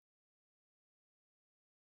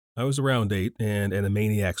I was around 8, and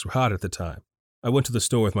Animaniacs were hot at the time. I went to the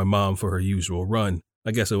store with my mom for her usual run.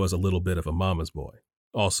 I guess I was a little bit of a mama's boy.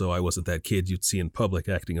 Also, I wasn't that kid you'd see in public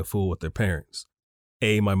acting a fool with their parents.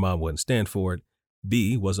 A, my mom wouldn't stand for it.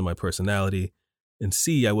 B, wasn't my personality. And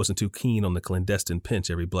C, I wasn't too keen on the clandestine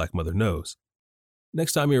pinch every black mother knows.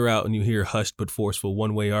 Next time you're out and you hear hushed but forceful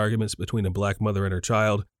one-way arguments between a black mother and her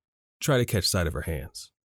child, try to catch sight of her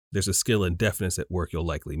hands. There's a skill and deftness at work you'll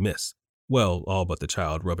likely miss. Well, all but the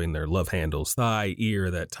child rubbing their love handles, thigh, ear,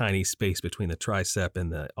 that tiny space between the tricep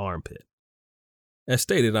and the armpit. As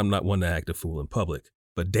stated, I'm not one to act a fool in public,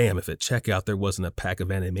 but damn if at checkout there wasn't a pack of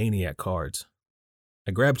Animaniac cards.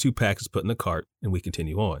 I grab 2 packs, put in the cart, and we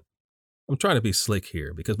continue on. I'm trying to be slick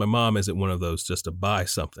here because my mom isn't one of those just to buy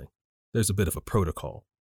something. There's a bit of a protocol.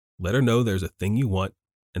 Let her know there's a thing you want,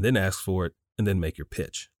 and then ask for it, and then make your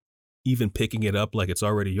pitch. Even picking it up like it's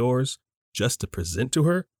already yours, just to present to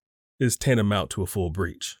her, is tantamount to a full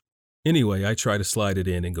breach. Anyway, I try to slide it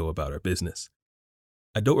in and go about our business.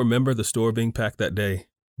 I don't remember the store being packed that day,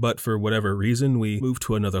 but for whatever reason, we moved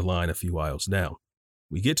to another line a few aisles down.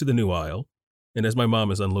 We get to the new aisle, and as my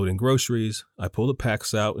mom is unloading groceries, I pull the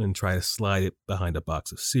packs out and try to slide it behind a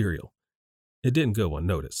box of cereal. It didn't go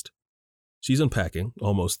unnoticed. She's unpacking,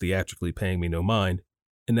 almost theatrically paying me no mind,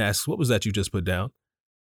 and asks, "What was that you just put down?"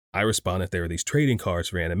 I respond that there are these trading cards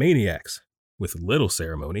for Animaniacs. With little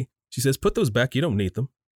ceremony, she says, "Put those back, you don't need them."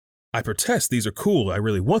 I protest, "These are cool, I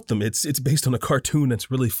really want them. It's based on a cartoon that's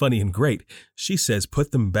really funny and great." She says,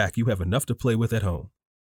 "Put them back, you have enough to play with at home."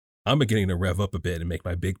 I'm beginning to rev up a bit and make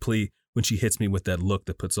my big plea when she hits me with that look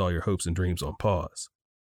that puts all your hopes and dreams on pause.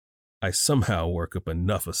 I somehow work up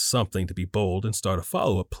enough of something to be bold and start a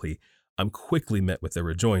follow-up plea. I'm quickly met with a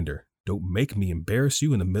rejoinder. "Don't make me embarrass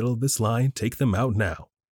you in the middle of this line, take them out now."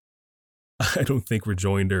 I don't think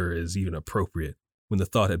rejoinder is even appropriate when the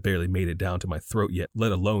thought had barely made it down to my throat yet,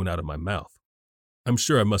 let alone out of my mouth. I'm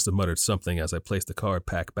sure I must have muttered something as I placed the card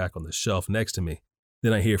pack back on the shelf next to me.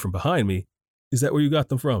 Then I hear from behind me, "Is that where you got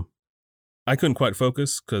them from?" I couldn't quite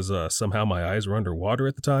focus because somehow my eyes were underwater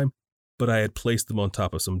at the time, but I had placed them on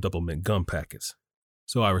top of some double mint gum packets.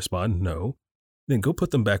 So I respond, "No." "Then go put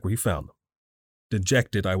them back where you found them."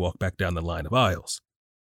 Dejected, I walk back down the line of aisles.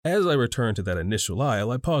 As I return to that initial aisle,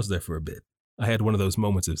 I pause there for a bit. I had one of those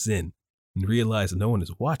moments of zen and realize no one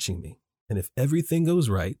is watching me. And if everything goes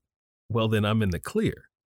right, well, then I'm in the clear.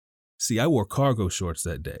 See, I wore cargo shorts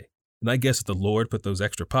that day, and I guess if the Lord put those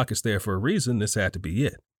extra pockets there for a reason, this had to be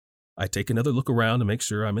it. I take another look around to make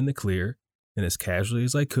sure I'm in the clear, and as casually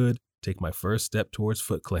as I could, take my first step towards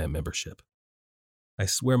Foot Clan membership. I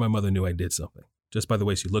swear my mother knew I did something, just by the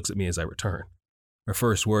way she looks at me as I return. Her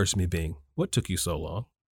first words to me being, "What took you so long?"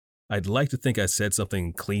 I'd like to think I said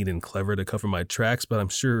something clean and clever to cover my tracks, but I'm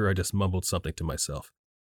sure I just mumbled something to myself.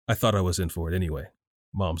 I thought I was in for it anyway.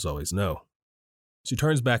 Moms always know. She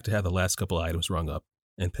turns back to have the last couple items rung up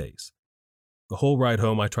and pays. The whole ride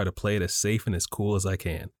home, I try to play it as safe and as cool as I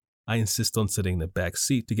can. I insist on sitting in the back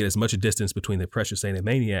seat to get as much distance between the precious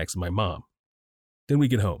Animaniacs and my mom. Then we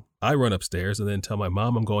get home. I run upstairs and then tell my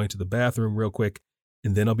mom I'm going to the bathroom real quick,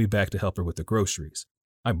 and then I'll be back to help her with the groceries.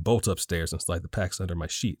 I bolt upstairs and slide the packs under my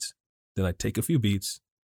sheets. Then I take a few beats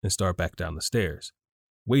and start back down the stairs.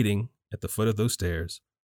 Waiting at the foot of those stairs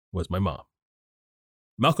was my mom.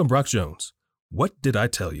 "Malcolm Brock Jones, what did I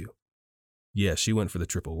tell you?" Yeah, she went for the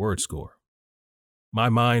triple word score. My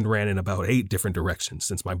mind ran in about 8 different directions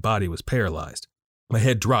since my body was paralyzed. My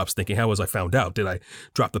head drops thinking, how was I found out? Did I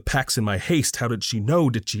drop the packs in my haste? How did she know?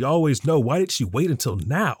 Did she always know? Why did she wait until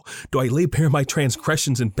now? Do I lay bare my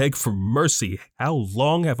transgressions and beg for mercy? How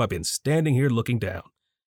long have I been standing here looking down?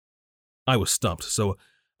 I was stumped, so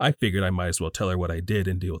I figured I might as well tell her what I did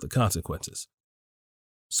and deal with the consequences.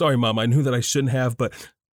 "Sorry, Mom, I knew that I shouldn't have,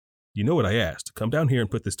 but you know what I asked. Come down here and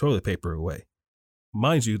put this toilet paper away."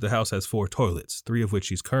 Mind you, the house has 4 toilets, 3 of which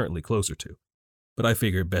she's currently closer to. But I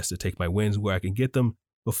figured best to take my wins where I can get them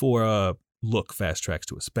before, look fast tracks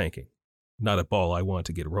to a spanking. Not a ball I want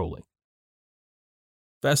to get rolling.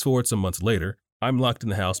 Fast forward some months later, I'm locked in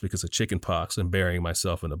the house because of chicken pox and burying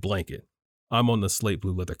myself in a blanket. I'm on the slate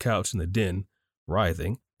blue leather couch in the den,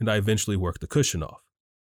 writhing, and I eventually work the cushion off.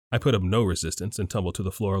 I put up no resistance and tumble to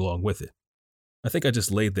the floor along with it. I think I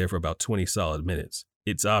just laid there for about 20 solid minutes.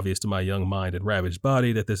 It's obvious to my young mind and ravaged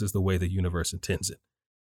body that this is the way the universe intends it.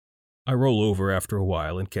 I roll over after a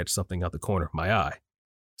while and catch something out the corner of my eye.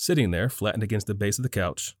 Sitting there, flattened against the base of the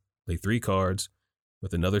couch, lay 3 cards,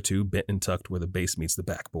 with another 2 bent and tucked where the base meets the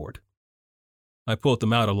backboard. I pulled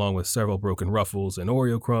them out along with several broken ruffles and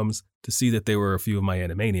Oreo crumbs to see that they were a few of my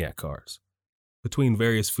Animaniac cards. Between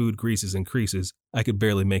various food greases and creases, I could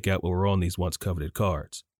barely make out what were on these once coveted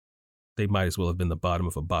cards. They might as well have been the bottom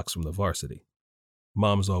of a box from the varsity.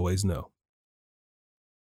 Moms always know.